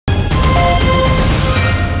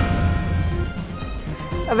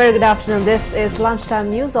A very good afternoon. This is Lunchtime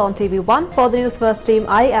News on TV1. For the News First team,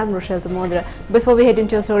 I am Rochelle Tumondra. Before we head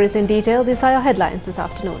into your stories in detail, these are your headlines this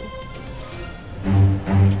afternoon.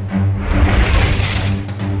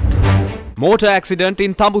 Motor accident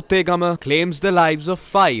in Tambuttegama claims the lives of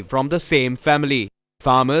 5 from the same family.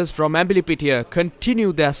 Farmers from Ambilipitia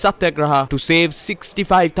continue their satyagraha to save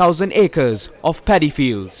 65,000 acres of paddy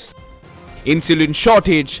fields. Insulin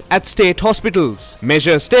shortage at state hospitals.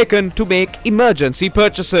 Measures taken to make emergency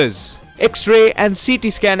purchases. X-ray and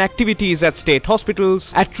CT scan activities at state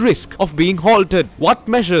hospitals at risk of being halted. What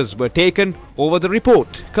measures were taken over the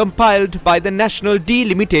report compiled by the National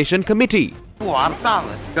Delimitation Committee?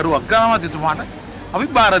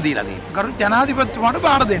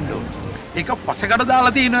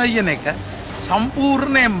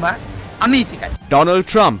 Donald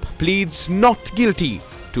Trump pleads not guilty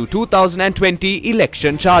to 2020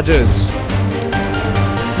 election charges.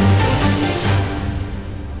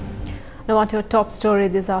 Now on to your top story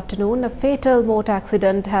this afternoon. A fatal motor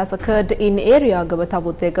accident has occurred in area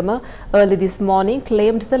Tambuttegama early this morning,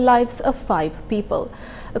 claimed the lives of 5 people.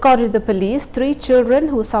 According to the police, 3 children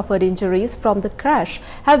who suffered injuries from the crash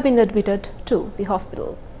have been admitted to the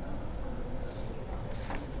hospital.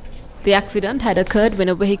 The accident had occurred when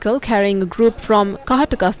a vehicle carrying a group from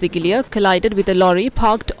Kahatakasdigilia collided with a lorry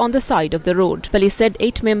parked on the side of the road. Police said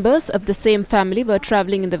 8 members of the same family were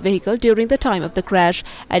travelling in the vehicle during the time of the crash,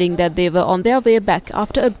 adding that they were on their way back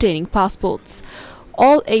after obtaining passports.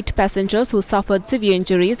 All 8 passengers who suffered severe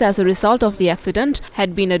injuries as a result of the accident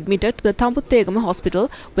had been admitted to the Tambuttegama hospital,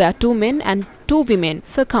 where 2 men and 2 women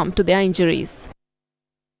succumbed to their injuries.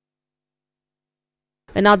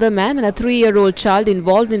 Another man and a 3-year-old child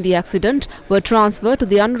involved in the accident were transferred to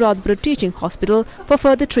the Anuradhapura Teaching Hospital for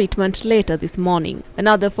further treatment later this morning.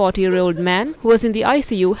 Another 40-year-old man who was in the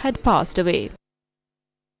ICU had passed away.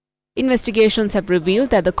 Investigations have revealed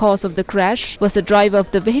that the cause of the crash was the driver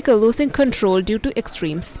of the vehicle losing control due to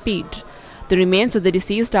extreme speed. The remains of the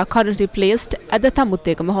deceased are currently placed at the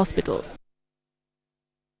Tambuttegama hospital.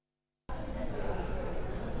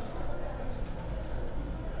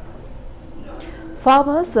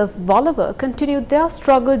 Farmers of Walava continued their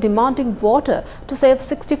struggle demanding water to save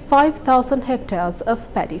 65,000 hectares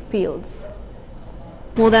of paddy fields.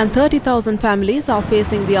 More than 30,000 families are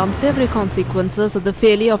facing the unsavory consequences of the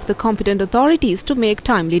failure of the competent authorities to make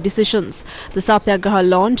timely decisions. The satyagraha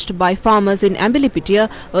launched by farmers in Ambilipitia,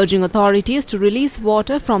 urging authorities to release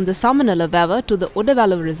water from the Samanala River to the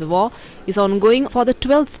Udavala Reservoir, is ongoing for the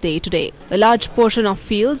 12th day today. A large portion of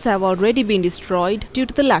fields have already been destroyed due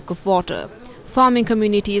to the lack of water. Farming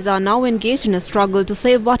communities are now engaged in a struggle to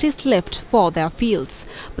save what is left for their fields.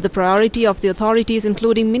 But the priority of the authorities,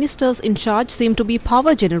 including ministers in charge, seem to be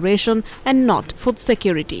power generation and not food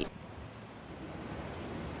security.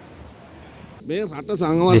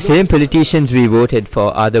 The same politicians we voted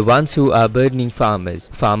for are the ones who are burdening farmers.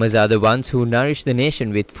 Farmers are the ones who nourish the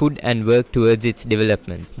nation with food and work towards its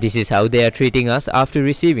development. This is how they are treating us after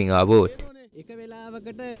receiving our vote.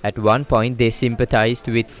 At one point, they sympathized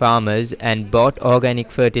with farmers and bought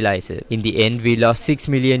organic fertilizer. In the end, we lost $6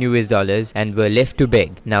 million and were left to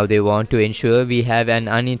beg. Now they want to ensure we have an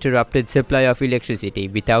uninterrupted supply of electricity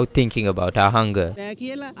without thinking about our hunger.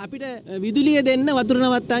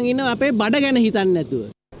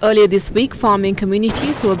 Earlier this week, farming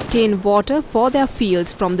communities who obtained water for their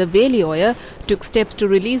fields from the Velioya took steps to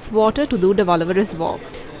release water to the Udavala Reservoir.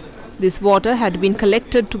 This water had been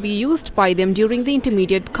collected to be used by them during the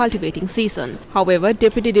intermediate cultivating season. However,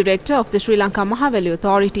 Deputy Director of the Sri Lanka Mahaweli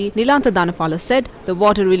Authority, Nilantha Dhanapala, said the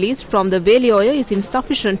water released from the Velioya is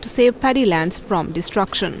insufficient to save paddy lands from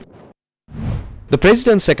destruction. The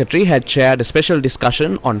President's Secretary had chaired a special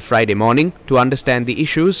discussion on Friday morning to understand the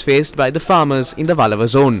issues faced by the farmers in the Walava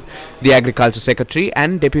zone. The Agriculture Secretary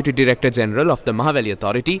and Deputy Director General of the Mahaweli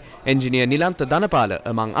Authority, Engineer Nilantha Dhanapala,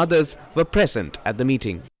 among others, were present at the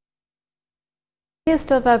meeting.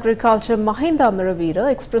 Minister of Agriculture Mahinda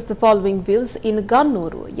Amaravira expressed the following views in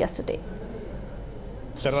Gannuru yesterday.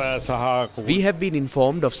 We have been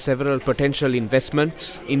informed of several potential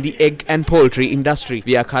investments in the egg and poultry industry.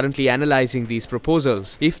 We are currently analyzing these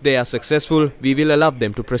proposals. If they are successful, we will allow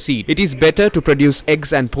them to proceed. It is better to produce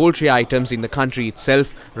eggs and poultry items in the country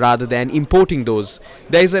itself rather than importing those.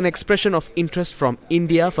 There is an expression of interest from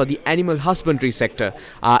India for the animal husbandry sector.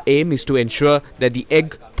 Our aim is to ensure that the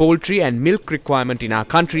egg, poultry and milk requirement in our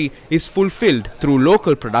country is fulfilled through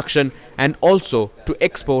local production and also to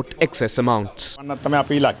export excess amounts.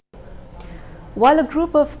 While a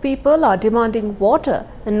group of people are demanding water,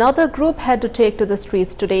 another group had to take to the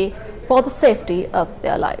streets today for the safety of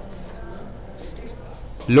their lives.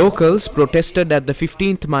 Locals protested at the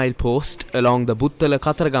 15th mile post along the Buttala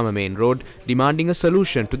Kataragama main road, demanding a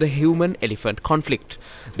solution to the human-elephant conflict.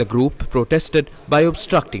 The group protested by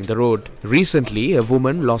obstructing the road. Recently, a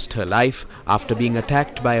woman lost her life after being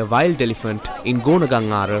attacked by a wild elephant in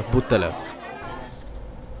Gonagangara, Buttala.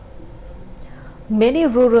 Many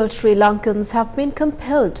rural Sri Lankans have been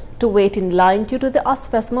compelled to wait in line due to the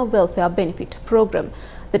Aswasma Welfare Benefit Program.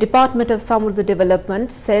 The Department of Samurdha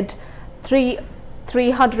Development said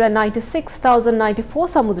 396,094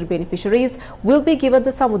 Samurdha beneficiaries will be given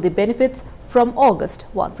the Samurdha benefits from August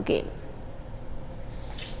once again.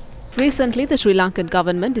 Recently, the Sri Lankan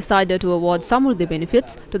government decided to award Samurdha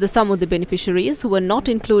benefits to the Samurdha beneficiaries who were not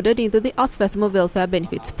included into the Aswasma Welfare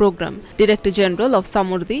Benefits Program. Director General of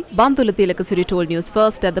Samurdhi, Bandula Tilakasuri, told News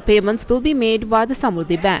First that the payments will be made by the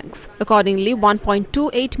Samurdhi banks. Accordingly,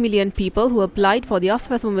 1.28 million people who applied for the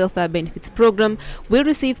Aswasma Welfare Benefits Program will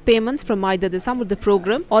receive payments from either the Samurdha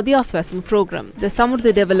Program or the Aswasma Program. The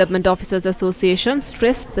Samurdhi Development Officers Association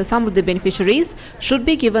stressed the Samurdhi beneficiaries should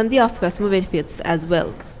be given the Aswasma benefits as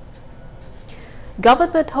well.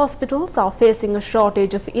 Government hospitals are facing a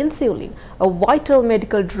shortage of insulin, a vital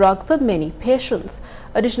medical drug for many patients.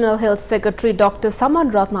 Additional Health Secretary Dr.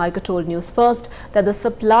 Saman Ratnayaka told News First that the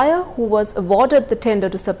supplier who was awarded the tender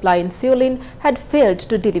to supply insulin had failed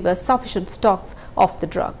to deliver sufficient stocks of the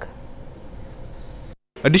drug.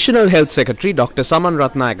 Additional Health Secretary Dr. Saman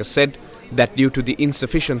Ratnayaka said that due to the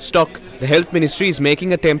insufficient stock, the Health Ministry is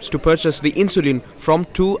making attempts to purchase the insulin from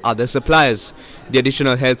 2 other suppliers. The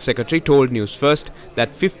Additional Health Secretary told News First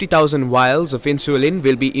that 50,000 vials of insulin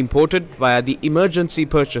will be imported via the emergency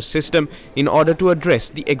purchase system in order to address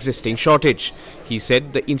the existing shortage. He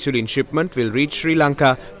said the insulin shipment will reach Sri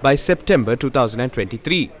Lanka by September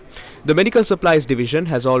 2023. The Medical Supplies Division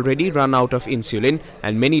has already run out of insulin,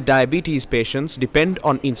 and many diabetes patients depend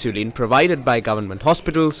on insulin provided by government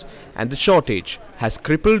hospitals, and the shortage has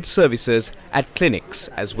crippled services at clinics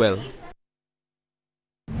as well.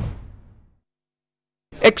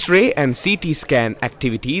 X-ray and CT scan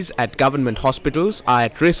activities at government hospitals are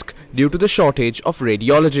at risk due to the shortage of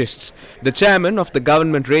radiologists. The chairman of the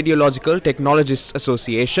Government Radiological Technologists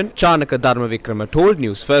Association, Chanaka Dharmavikrama, told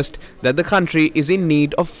News First that the country is in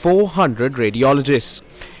need of 400 radiologists.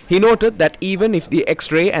 He noted that even if the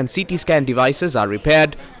X-ray and CT scan devices are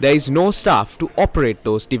repaired, there is no staff to operate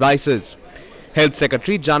those devices. Health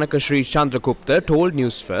Secretary Janaka Sri Chandragupta told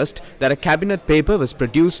News First that a cabinet paper was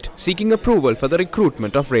produced seeking approval for the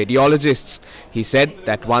recruitment of radiologists. He said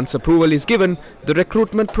that once approval is given, the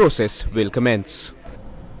recruitment process will commence.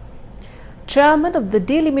 Chairman of the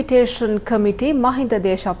Delimitation Committee, Mahinda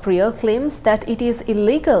Deshapriya, claims that it is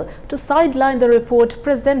illegal to sideline the report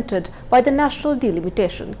presented by the National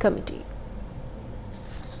Delimitation Committee.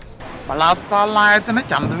 The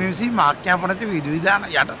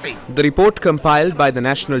report compiled by the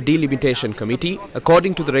National Delimitation Committee,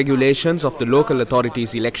 according to the regulations of the Local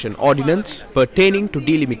Authorities Election Ordinance pertaining to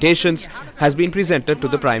delimitations, has been presented to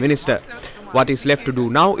the Prime Minister. What is left to do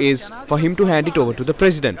now is for him to hand it over to the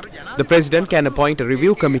President. The President can appoint a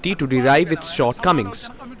review committee to derive its shortcomings.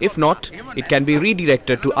 If not, it can be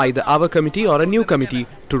redirected to either our committee or a new committee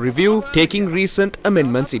to review, taking recent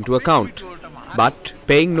amendments into account. But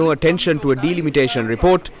paying no attention to a delimitation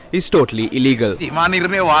report is totally illegal.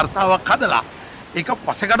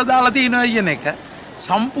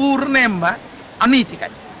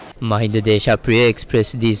 Mahinda Deshapriya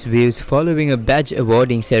expressed these views following a badge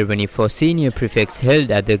awarding ceremony for senior prefects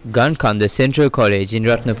held at the Gankanda Central College in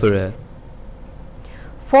Ratnapura.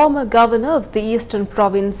 Former Governor of the Eastern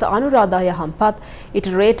Province Anuradha Yahampath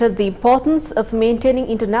iterated the importance of maintaining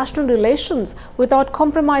international relations without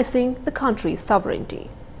compromising the country's sovereignty.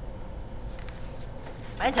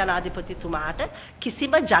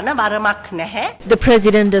 The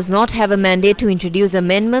President does not have a mandate to introduce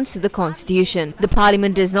amendments to the Constitution. The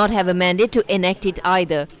Parliament does not have a mandate to enact it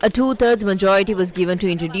either. A two-thirds majority was given to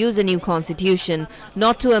introduce a new Constitution,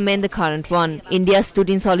 not to amend the current one. India stood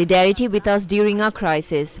in solidarity with us during our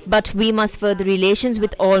crisis. But we must further relations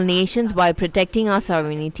with all nations while protecting our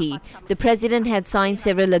sovereignty. The President had signed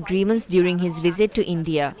several agreements during his visit to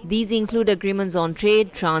India. These include agreements on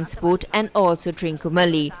trade, transport and also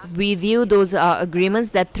Trincomalee. We view those are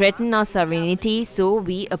agreements that threaten our sovereignty, so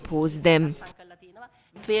we oppose them.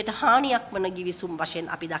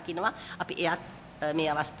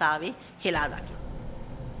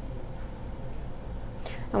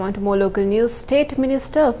 Now on to more local news. State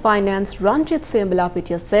Minister of Finance Ranjit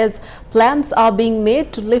Siyambalapitiya says plans are being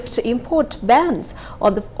made to lift import bans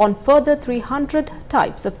on further 300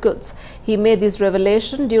 types of goods. He made this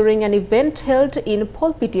revelation during an event held in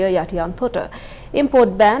Polpitiya Yatiyanthota.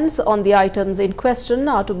 Import bans on the items in question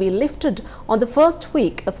are to be lifted on the first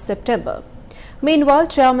week of September. Meanwhile,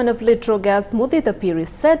 Chairman of Litro Gas Mudita Piri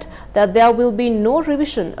said that there will be no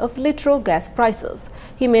revision of Litro gas prices.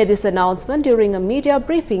 He made this announcement during a media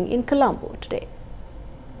briefing in Colombo today.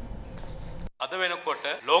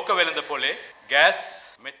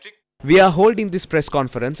 We are holding this press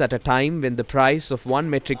conference at a time when the price of 1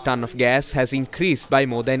 metric ton of gas has increased by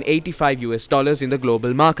more than $85 in the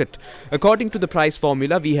global market. According to the price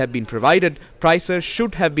formula we have been provided, prices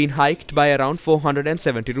should have been hiked by around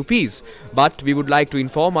 470 rupees. But we would like to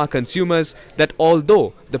inform our consumers that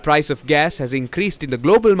although the price of gas has increased in the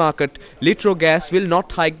global market, Litro Gas will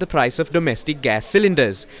not hike the price of domestic gas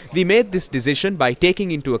cylinders. We made this decision by taking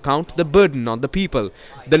into account the burden on the people.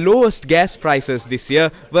 The lowest gas prices this year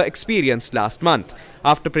were experienced last month.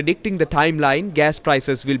 After predicting the timeline, gas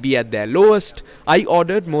prices will be at their lowest. I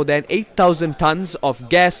ordered more than 8,000 tons of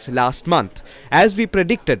gas last month. As we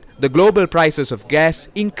predicted, the global prices of gas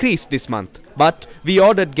increased this month. But we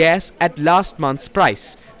ordered gas at last month's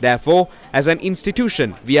price. Therefore, as an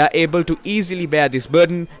institution, we are able to easily bear this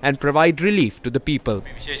burden and provide relief to the people.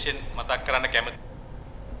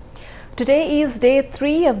 Today is day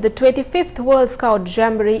 3 of the 25th World Scout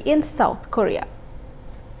Jamboree in South Korea.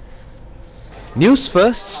 News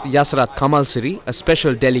First's Yasrat Kamalsiri, a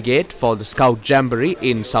special delegate for the Scout Jamboree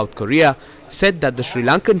in South Korea, said that the Sri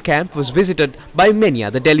Lankan camp was visited by many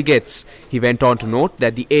other delegates. He went on to note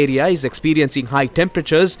that the area is experiencing high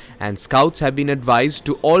temperatures and Scouts have been advised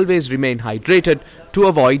to always remain hydrated to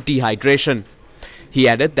avoid dehydration. He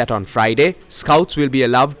added that on Friday, Scouts will be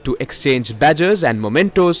allowed to exchange badges and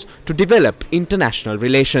mementos to develop international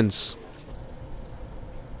relations.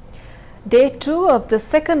 Day 2 of the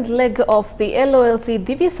second leg of the LOLC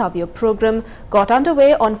Divisavya program got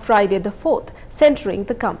underway on Friday the 4th, centering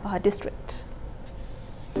the Kampaha district.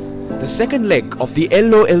 The second leg of the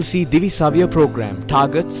LOLC Divisavya program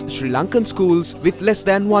targets Sri Lankan schools with less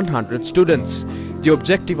than 100 students. The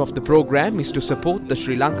objective of the program is to support the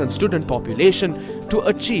Sri Lankan student population to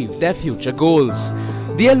achieve their future goals.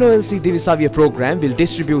 The LOLC Divisavya program will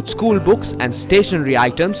distribute school books and stationery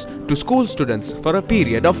items to school students for a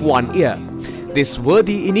period of 1 year. This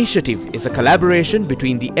worthy initiative is a collaboration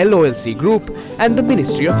between the LOLC group and the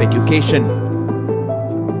Ministry of Education.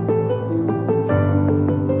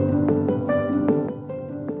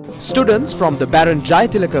 Students from the Baron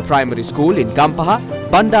Jayatilaka Primary School in Kampaha,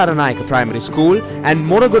 Bandaranayaka Primary School and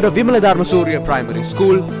Moragoda Vimaladarma Surya Primary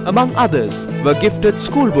School, among others, were gifted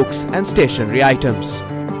school books and stationery items.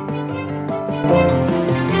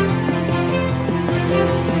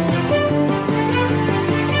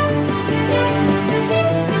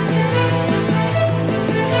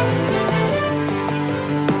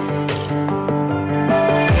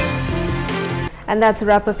 And that's a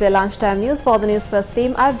wrap up your lunchtime news. For the News First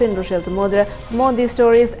team, I've been Rochelle Damodara. For more of these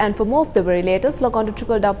stories and for more of the very latest, log on to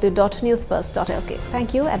www.newsfirst.lk.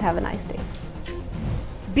 Thank you and have a nice day.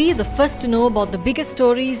 Be the first to know about the biggest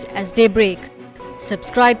stories as they break.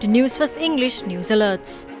 Subscribe to News First English News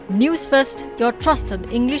Alerts. News First, your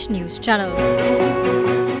trusted English news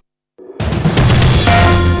channel.